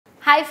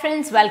Hi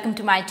friends, welcome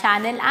to my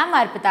channel. I'm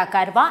Arpita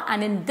Karwa,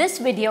 and in this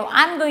video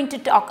I'm going to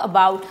talk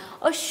about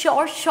a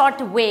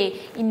short way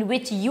in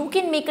which you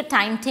can make a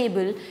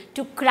timetable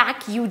to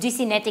crack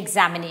UGC NET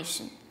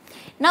examination.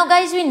 Now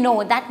guys, we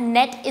know that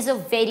NET is a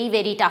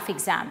very tough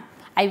exam.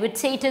 I would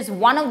say it is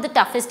one of the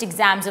toughest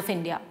exams of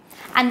India,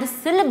 and the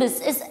syllabus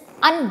is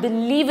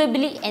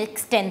unbelievably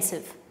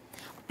extensive.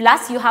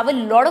 Plus, you have a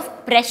lot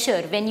of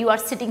pressure when you are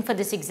sitting for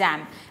this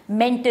exam,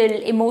 mental,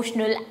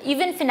 emotional,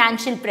 even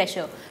financial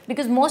pressure,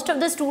 because most of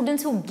the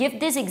students who give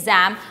this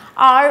exam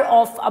are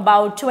of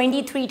about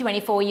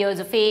 23-24 years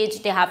of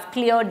age. They have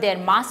cleared their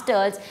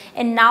masters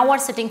and now are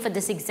sitting for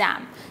this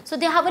exam. So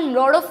they have a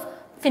lot of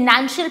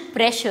financial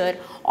pressure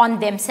on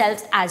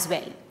themselves as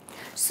well.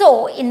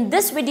 So in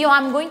this video,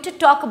 I'm going to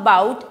talk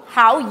about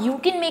how you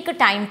can make a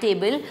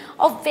timetable,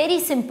 a very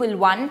simple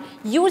one,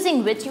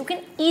 using which you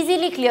can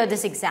easily clear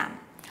this exam.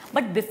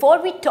 But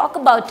before we talk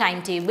about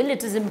timetable,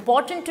 it is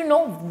important to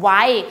know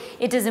why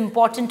it is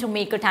important to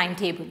make a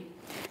timetable.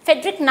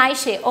 Friedrich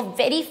Nietzsche, a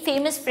very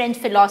famous French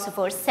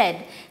philosopher,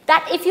 said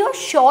that if you are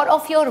sure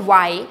of your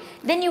why,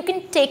 then you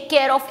can take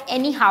care of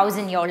any house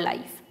in your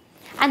life.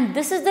 And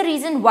this is the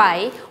reason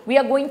why we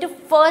are going to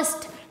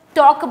first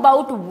talk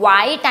about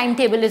why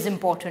timetable is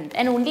important,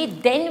 and only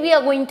then we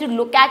are going to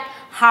look at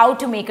how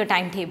to make a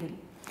timetable.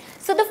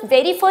 So the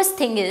very first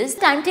thing is,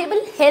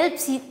 timetable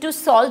helps you to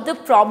solve the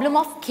problem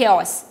of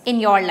chaos in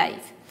your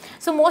life.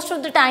 So most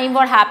of the time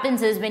what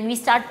happens is, when we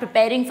start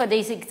preparing for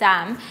this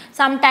exam,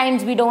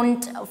 sometimes we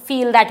don't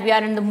feel that we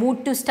are in the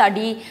mood to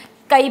study.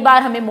 कई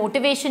बार हमें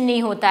motivation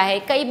नहीं होता है,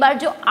 कई बार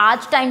जो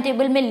आज time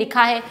table में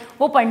लिखा है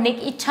वो पढ़ने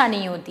की इच्छा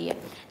नहीं होती है.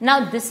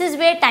 Now this is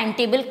where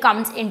timetable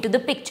comes into the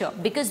picture,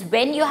 because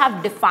when you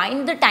have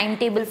defined the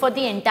timetable for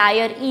the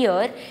entire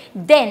year,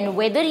 then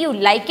whether you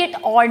like it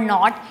or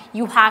not,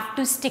 you have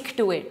to stick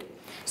to it.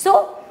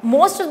 So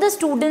most of the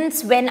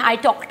students, when I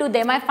talk to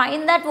them, I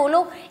find that वो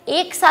लोग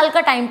एक साल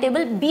का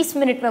timetable 20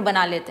 minute में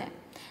बना लेते हैं.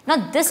 Now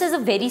this is a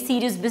very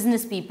serious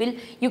business, people.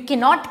 You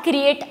cannot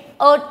create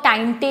a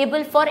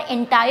timetable for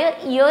entire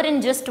year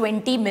in just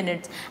 20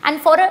 minutes, and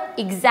for an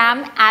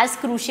exam as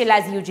crucial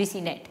as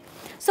UGC NET.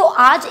 So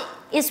आज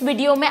इस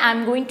video में I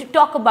am going to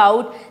talk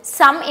about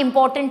some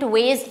important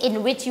ways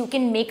in which you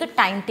can make a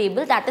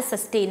timetable that is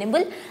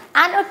sustainable,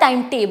 and a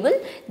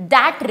timetable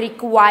that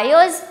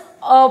requires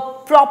a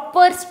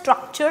proper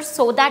structure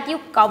so that you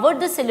cover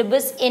the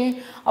syllabus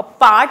in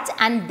parts,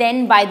 and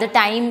then by the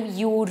time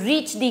you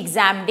reach the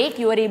exam date,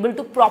 you are able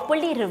to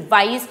properly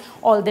revise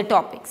all the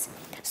topics.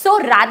 So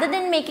rather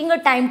than making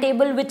a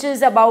timetable which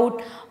is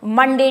about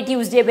Monday,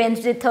 Tuesday,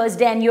 Wednesday,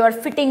 Thursday, and you are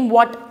fitting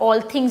what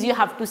all things you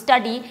have to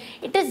study,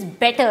 it is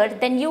better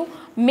than you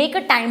make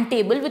a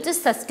timetable which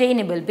is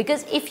sustainable,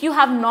 because if you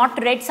have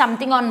not read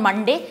something on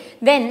Monday,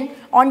 then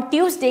on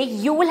Tuesday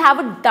you will have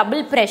a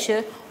double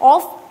pressure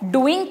of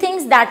doing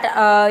things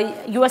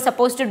that you are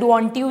supposed to do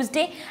on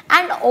Tuesday,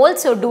 and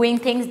also doing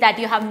things that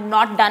you have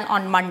not done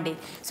on Monday.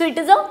 So it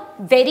is a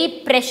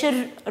very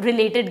pressure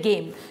related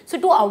game. So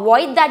to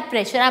avoid that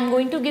pressure, I am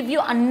going to give you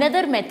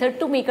another method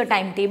to make a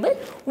timetable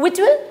which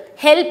will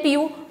help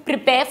you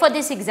prepare for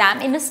this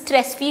exam in a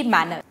stress-free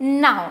manner.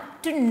 Now,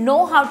 to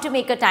know how to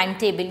make a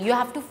timetable, you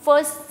have to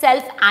first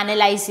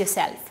self-analyze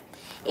yourself.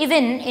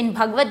 Even in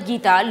Bhagavad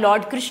Gita,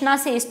 Lord Krishna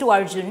says to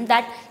Arjun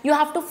that you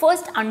have to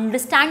first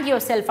understand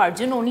yourself,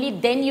 Arjun, only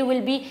then you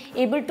will be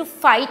able to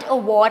fight a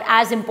war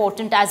as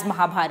important as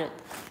Mahabharata.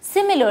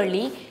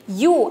 Similarly,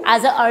 you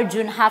as a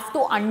Arjun have to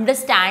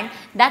understand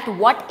that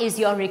what is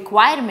your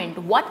requirement,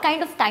 what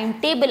kind of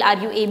timetable are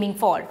you aiming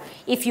for.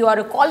 If you are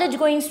a college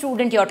going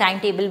student, your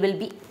timetable will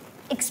be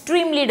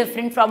extremely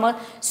different from a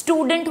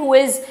student who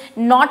is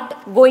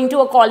not going to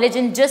a college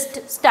and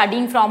just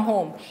studying from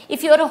home.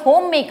 If you are a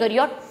homemaker,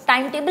 your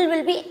timetable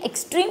will be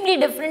extremely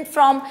different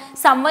from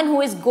someone who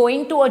is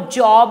going to a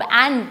job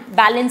and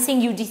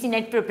balancing UGC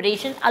NET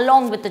preparation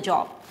along with the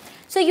job.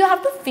 So you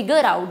have to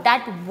figure out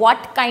that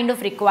what kind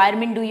of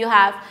requirement do you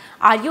have.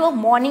 Are you a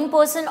morning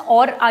person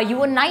or are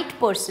you a night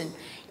person?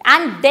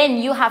 And then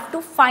you have to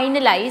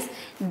finalize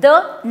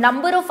the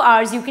number of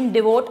hours you can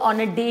devote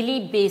on a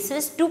daily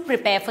basis to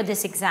prepare for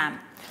this exam.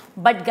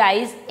 But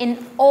guys,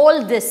 in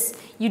all this,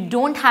 you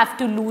don't have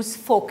to lose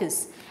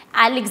focus.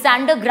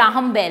 Alexander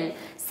Graham Bell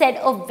said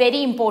a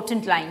very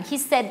important line. He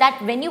said that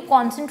when you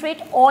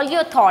concentrate all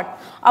your thought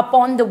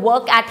upon the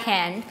work at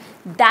hand,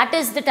 that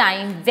is the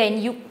time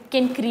when you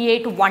can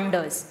create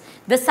wonders.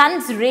 The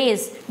sun's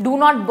rays do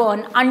not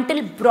burn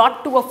until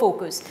brought to a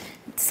focus.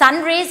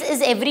 Sun rays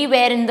is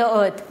everywhere in the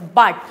earth,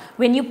 but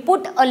when you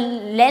put a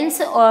lens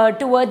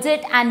towards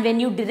it, and when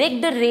you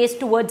direct the rays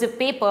towards a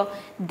paper,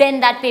 then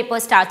that paper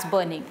starts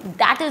burning.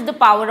 That is the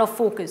power of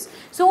focus.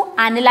 So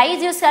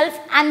analyze yourself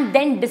and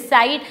then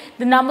decide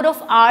the number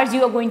of hours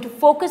you are going to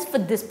focus for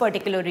this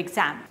particular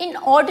exam. In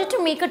order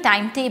to make a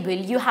timetable,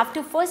 you have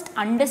to first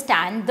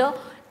understand the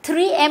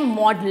 3M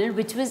model,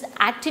 which was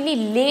actually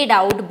laid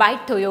out by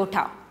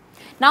Toyota.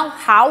 Now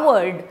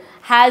Howard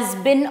has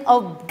been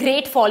a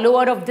great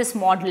follower of this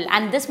model,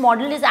 and this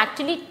model is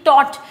actually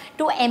taught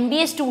to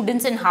MBA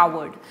students in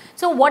Harvard.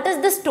 So what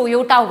is this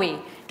Toyota way?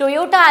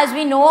 Toyota, as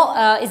we know,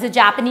 is a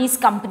Japanese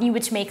company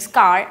which makes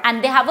car,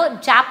 and they have a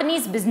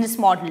Japanese business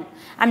model.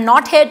 I'm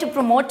not here to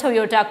promote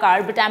Toyota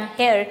car, but I'm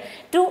here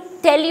to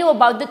tell you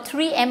about the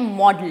 3M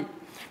model.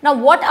 Now,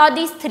 what are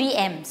these 3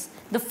 M's?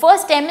 The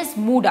first M is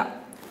Muda.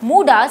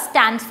 Muda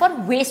stands for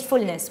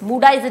wastefulness.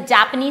 Muda is a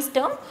Japanese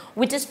term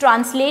which is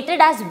translated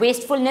as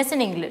wastefulness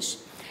in English.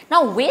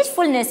 Now,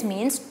 wastefulness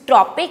means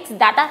topics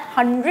that are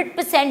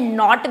 100%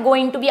 not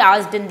going to be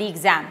asked in the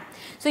exam.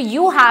 So,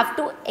 you have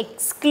to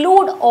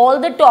exclude all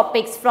the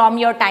topics from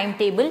your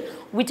timetable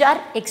which are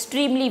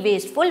extremely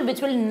wasteful,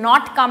 which will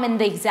not come in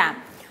the exam.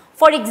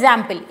 For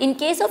example, in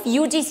case of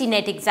UGC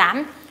NET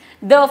exam,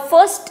 the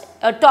first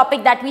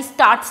topic that we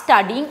start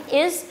studying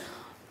is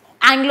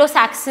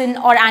Anglo-Saxon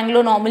or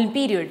Anglo-Norman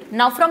period.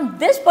 Now, from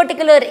this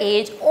particular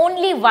age,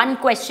 only one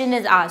question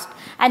is asked,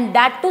 and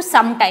that too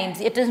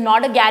sometimes. It is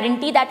not a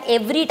guarantee that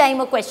every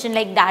time a question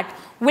like that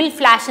will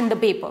flash in the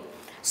paper.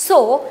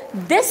 So,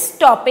 this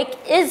topic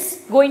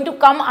is going to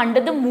come under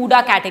the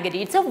Muda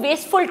category. It's a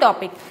wasteful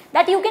topic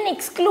that you can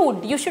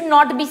exclude. You should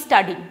not be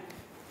studying.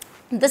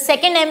 The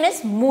second M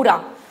is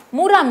Mura.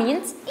 Mura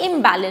means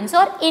imbalance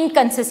or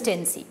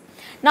inconsistency.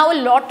 Now, a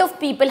lot of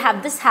people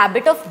have this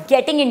habit of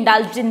getting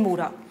indulged in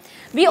Mura.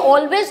 We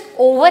always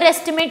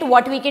overestimate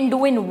what we can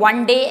do in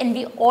one day, and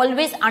we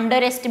always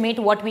underestimate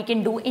what we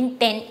can do in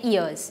 10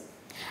 years.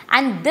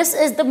 And this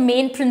is the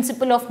main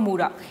principle of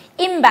Mura.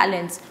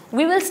 Imbalance.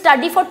 We will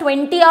study for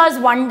 20 hours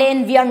one day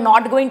and we are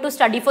not going to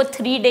study for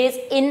 3 days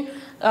in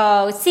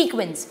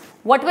sequence.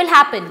 What will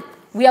happen?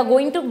 We are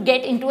going to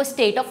get into a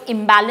state of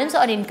imbalance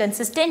or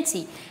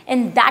inconsistency,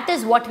 and that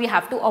is what we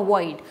have to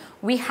avoid.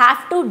 We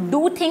have to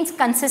do things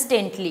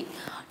consistently.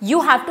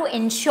 You have to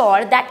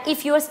ensure that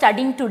if you are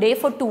studying today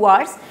for 2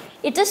 hours,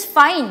 it is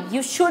fine.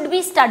 You should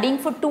be studying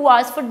for 2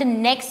 hours for the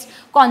next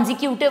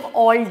consecutive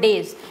all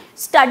days.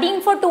 Studying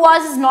for 2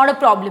 hours is not a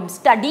problem.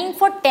 Studying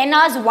for 10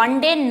 hours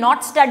one day,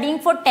 not studying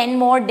for 10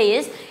 more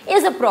days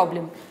is a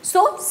problem.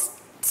 So,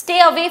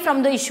 stay away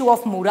from the issue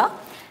of Mura.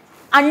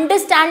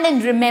 Understand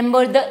and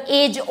remember the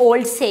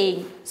age-old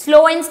saying,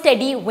 slow and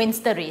steady wins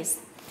the race.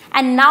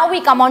 And now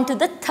we come on to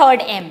the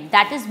third M,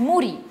 that is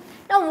Muri.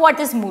 Now, what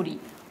is Muri?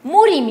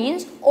 Muri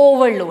means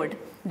overload.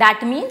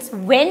 That means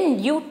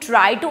when you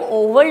try to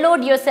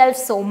overload yourself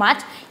so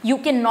much, you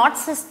cannot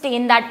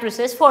sustain that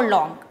process for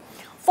long.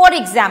 For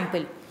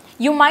example,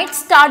 you might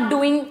start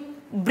doing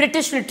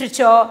British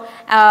literature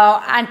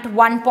at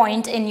one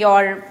point in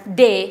your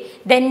day,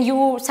 then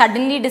you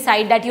suddenly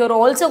decide that you are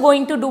also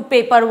going to do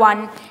paper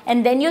 1,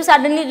 and then you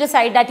suddenly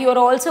decide that you are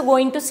also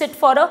going to sit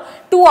for a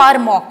 2-hour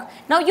mock.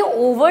 Now, you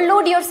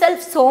overload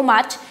yourself so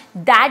much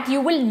that you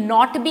will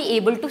not be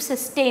able to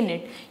sustain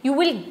it. You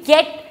will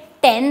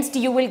get tensed,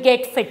 you will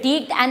get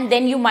fatigued, and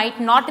then you might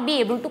not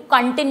be able to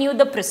continue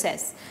the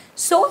process.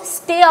 So,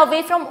 stay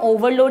away from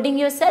overloading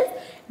yourself,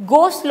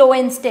 go slow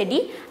and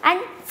steady,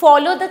 and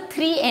follow the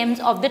 3 M's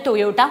of the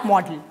Toyota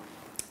model.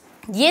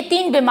 ये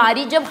 3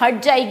 बीमारी जब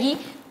हट जाएगी,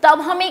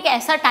 तब हम एक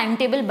ऐसा time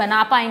table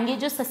बना पाएंगे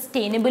जो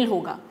सस्टेनेबल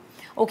होगा.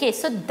 Okay,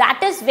 so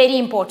that is very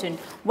important.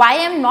 Why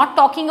I am not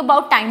talking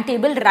about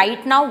timetable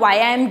right now, why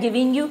I am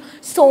giving you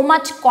so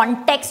much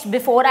context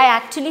before I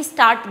actually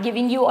start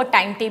giving you a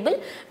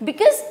timetable,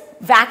 because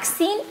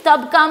vaccine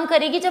तब काम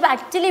करेगी जब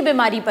actually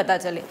बीमारी पता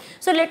चले.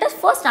 So let us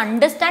first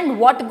understand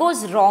what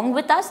goes wrong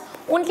with us,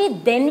 only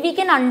then we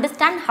can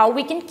understand how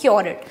we can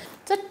cure it.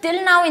 So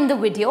till now in the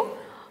video,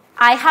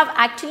 I have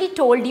actually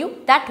told you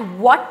that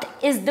what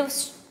is the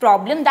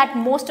problem that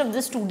most of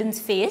the students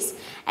face,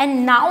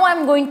 and now I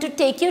am going to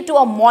take you to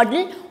a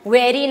model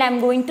wherein I am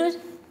going to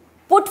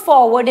put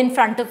forward in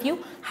front of you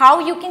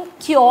how you can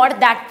cure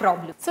that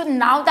problem. So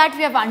now that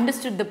we have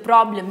understood the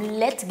problem,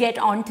 let's get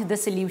on to the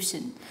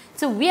solution.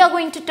 So we are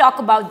going to talk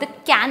about the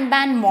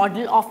Kanban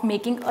model of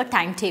making a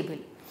timetable.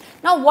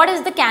 Now, what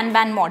is the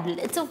Kanban model?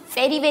 It's a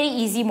very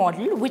easy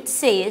model which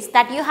says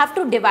that you have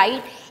to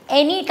divide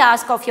any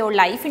task of your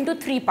life into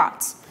 3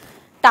 parts.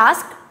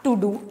 Task to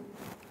do,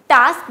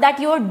 task that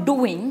you are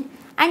doing,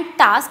 and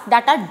tasks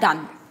that are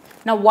done.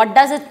 Now, what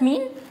does it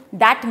mean?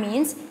 That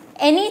means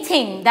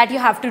anything that you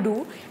have to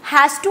do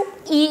has to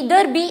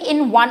either be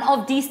in one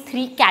of these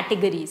 3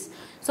 categories.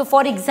 So,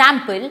 for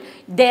example,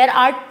 there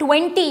are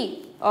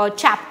 20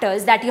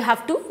 chapters that you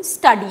have to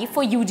study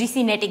for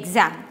UGC NET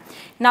exam.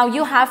 Now,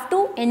 you have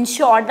to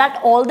ensure that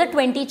all the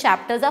 20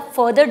 chapters are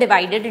further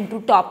divided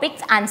into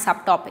topics and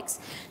subtopics.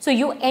 So,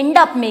 you end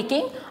up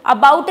making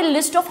about a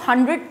list of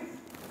 100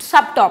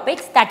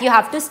 subtopics that you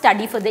have to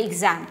study for the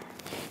exam.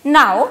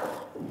 Now,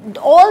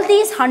 all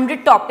these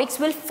 100 topics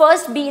will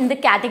first be in the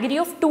category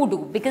of to do,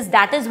 because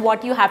that is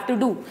what you have to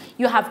do.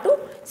 You have to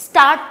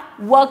start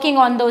working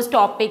on those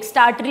topics,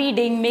 start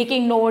reading,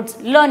 making notes,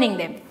 learning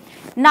them.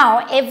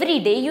 Now, every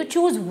day you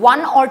choose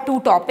 1 or 2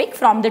 topics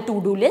from the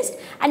to-do list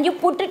and you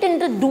put it in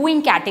the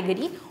doing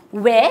category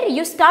where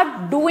you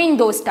start doing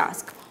those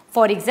tasks.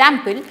 For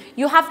example,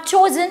 you have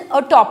chosen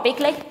a topic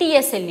like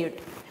T.S.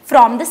 Eliot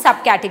from the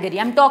subcategory.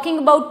 I am talking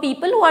about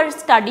people who are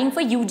studying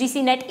for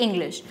UGC NET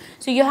English.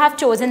 So, you have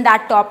chosen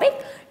that topic,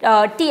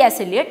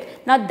 T.S.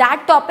 Eliot. Now,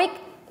 that topic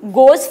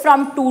goes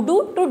from to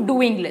do to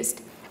doing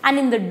list. And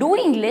in the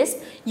doing list,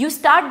 you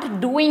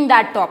start doing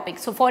that topic.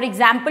 So for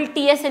example,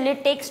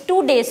 TSLET takes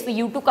 2 days for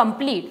you to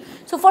complete.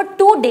 So for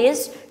 2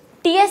 days,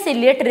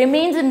 TSLET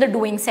remains in the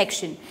doing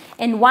section.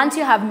 And once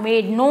you have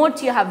made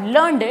notes, you have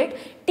learned it,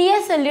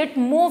 TSLET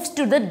moves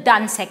to the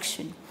done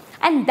section.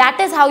 And that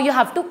is how you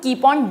have to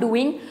keep on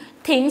doing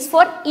things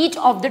for each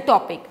of the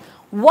topic.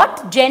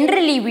 What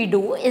generally we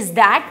do is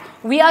that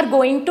we are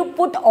going to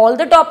put all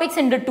the topics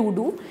in the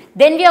to-do,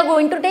 then we are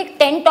going to take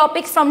 10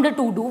 topics from the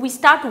to-do, we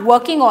start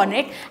working on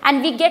it,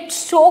 and we get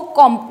so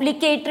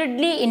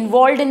complicatedly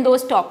involved in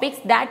those topics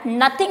that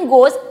nothing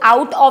goes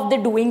out of the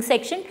doing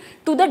section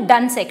to the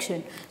done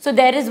section. So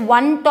there is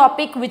one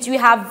topic which we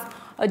have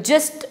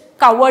just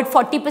covered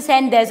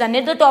 40%, there's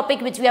another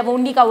topic which we have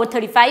only covered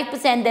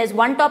 35%, there's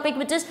one topic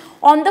which is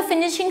on the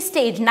finishing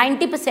stage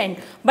 90%,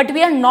 but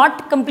we are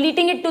not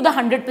completing it to the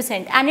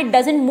 100% and it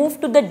doesn't move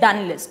to the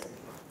done list.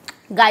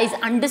 Guys,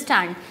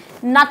 understand,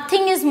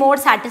 nothing is more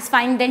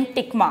satisfying than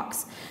tick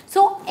marks.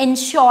 So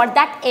ensure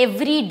that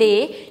every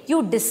day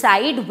you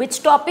decide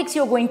which topics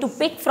you're going to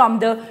pick from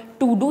the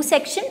to-do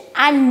section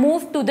and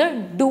move to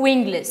the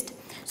doing list.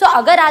 So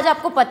अगर आज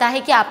आपको पता है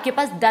कि आपके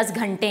पास 10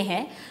 घंटे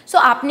हैं, so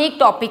आपने एक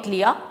टॉपिक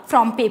लिया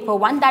from paper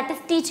 1 that is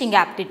teaching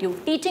aptitude.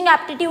 Teaching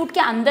aptitude के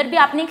अंदर भी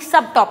आपने एक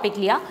सब टॉपिक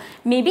लिया,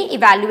 may be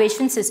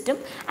evaluation system,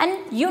 and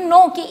you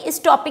know कि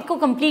इस टॉपिक को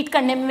कंप्लीट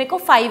करने में मेरे को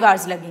 5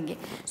 आवर्स लगेंगे.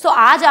 सो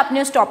आज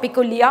आपने उस टॉपिक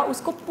को लिया,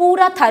 उसको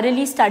पूरा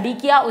थॉरली स्टडी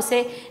किया,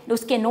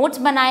 उसके नोट्स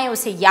बनाए,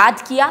 उसे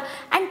याद किया,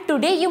 and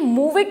today you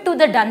move it to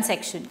the done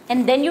section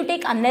and then you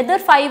take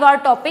another 5 our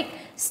topic,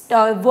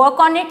 work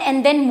on it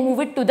and then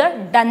move it to the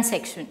done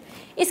section.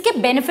 इसके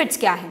बेनिफिट्स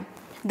क्या हैं?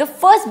 The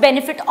first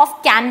benefit of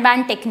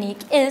Kanban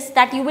technique is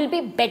that you will be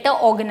better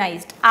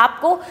organized.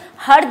 आपको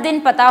हर दिन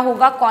पता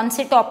होगा कौन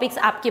से topics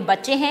आपके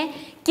बचे हैं,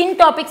 किन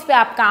टॉपिक्स पे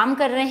आप काम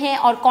कर रहे हैं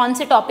और कौन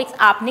से टॉपिक्स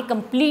आपने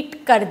कंप्लीट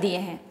कर दिए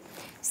हैं.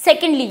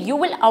 Secondly, you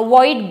will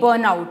avoid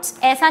burnouts.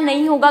 ऐसा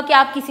नहीं होगा कि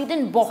आप किसी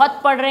दिन बहुत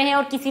पढ़ रहे हैं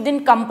और किसी दिन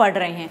कम पढ़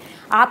रहे हैं.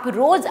 आप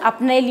रोज़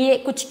अपने लिए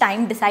कुछ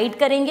टाइम डिसाइड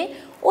करेंगे,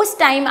 उस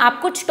टाइम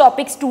आप कुछ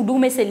टॉपिक्स टू डू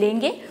में से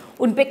लेंगे,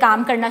 उन पे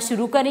काम करना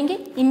शुरू करेंगे.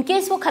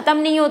 इनकेस वो ख़त्म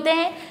नहीं होते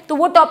हैं तो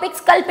वो टॉपिक्स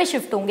कल पे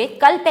शिफ्ट होंगे.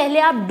 कल पहले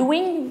आप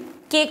डूइंग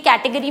के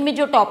कैटेगरी में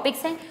जो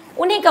टॉपिक्स हैं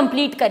उन्हें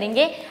कंप्लीट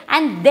करेंगे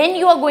and then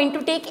you are going to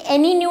take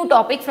any new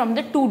topic from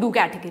the two do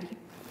category.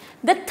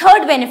 The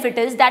third benefit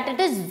is that it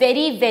is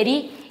very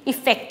very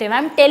effective.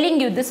 I'm telling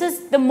you, this is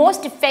the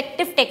most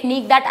effective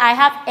technique that I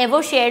have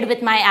ever shared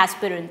with my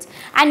aspirants,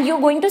 and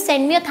you're going to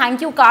send me a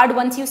thank you card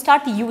once you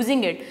start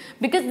using it,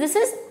 because this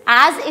is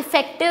as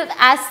effective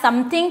as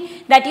something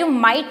that you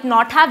might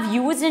not have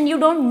used and you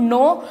don't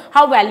know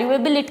how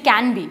valuable it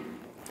can be.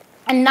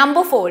 And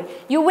number 4,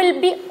 you will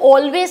be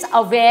always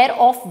aware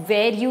of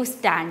where you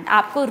stand.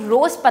 आपको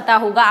रोज़ पता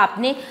होगा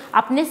आपने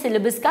अपने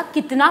syllabus का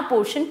कितना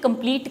portion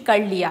complete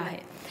कर लिया है.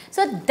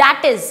 So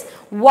that is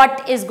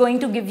what is going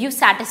to give you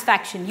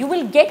satisfaction. You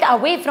will get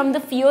away from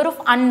the fear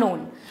of unknown.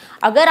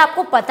 अगर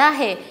आपको पता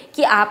है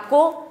कि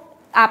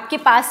आपके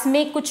पास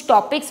में कुछ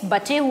टॉपिक्स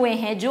बचे हुए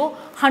हैं जो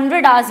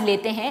 100 आवर्स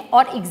लेते हैं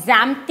और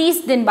एग्ज़ाम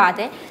 30 दिन बाद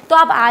है, तो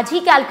आप आज ही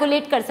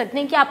कैलकुलेट कर सकते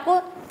हैं कि आपको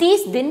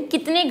 30 दिन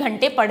कितने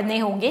घंटे पढ़ने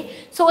होंगे,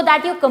 so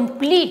that you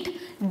complete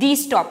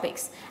these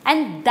topics,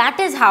 and that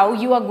is how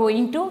you are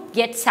going to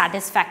get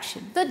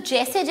satisfaction. तो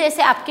जैसे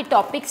जैसे आपके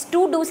टॉपिक्स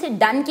टू डू से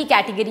डन की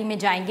कैटेगरी में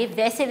जाएंगे,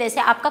 वैसे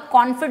वैसे आपका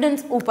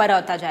कॉन्फिडेंस ऊपर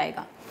आता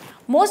जाएगा.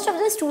 Most of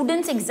the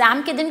students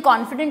exam के दिन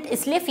कॉन्फिडेंट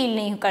इसलिए फील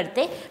नहीं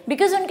करते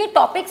बिकॉज उनके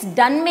टॉपिक्स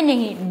डन में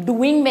नहीं,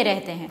 डूइंग में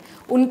रहते हैं.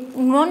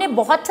 उन्होंने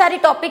बहुत सारे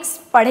टॉपिक्स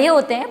पढ़े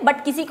होते हैं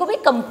बट किसी को भी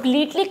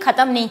कम्प्लीटली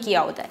ख़त्म नहीं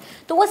किया होता है.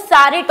 तो वो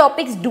सारे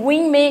टॉपिक्स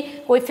डूइंग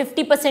में कोई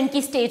 50%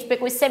 की स्टेज पे,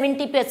 कोई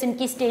 70%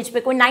 की स्टेज पे,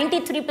 कोई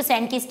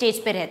 93% की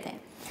स्टेज पे रहते हैं.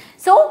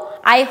 So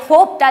I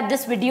hope that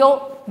this video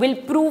will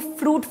prove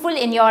fruitful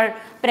in your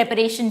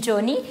preparation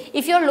journey.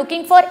 If you're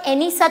looking for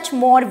any such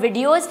more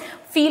videos,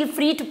 feel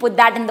free to put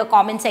that in the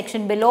comment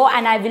section below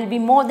and I will be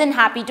more than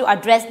happy to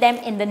address them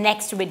in the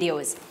next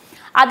videos.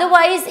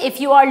 Otherwise, if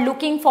you are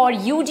looking for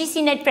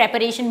UGC NET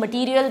preparation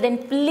material, then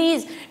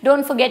please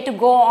don't forget to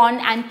go on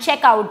and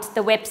check out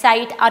the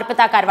website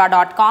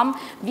arpitakarwa.com.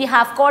 We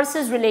have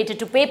courses related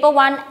to paper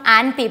 1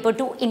 and paper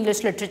 2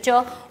 English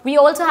literature. We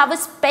also have a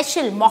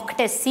special mock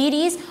test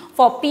series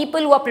for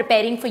people who are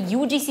preparing for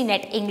UGC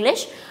NET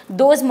English.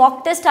 Those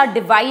mock tests are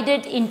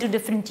divided into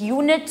different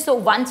units. So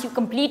once you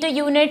complete a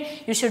unit,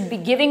 you should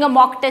be giving a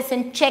mock test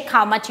and check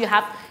how much you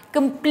have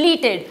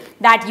completed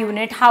that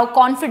unit, how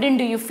confident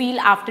do you feel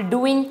after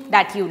doing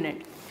that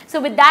unit.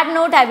 So with that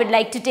note, I would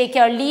like to take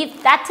your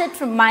leave. That's it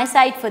from my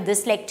side for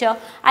this lecture.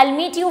 I'll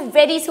meet you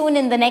very soon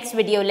in the next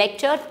video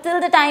lecture. Till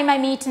the time I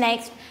meet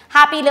next,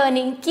 happy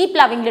learning, keep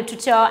loving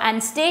literature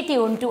and stay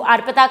tuned to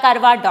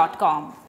arpitakarwa.com.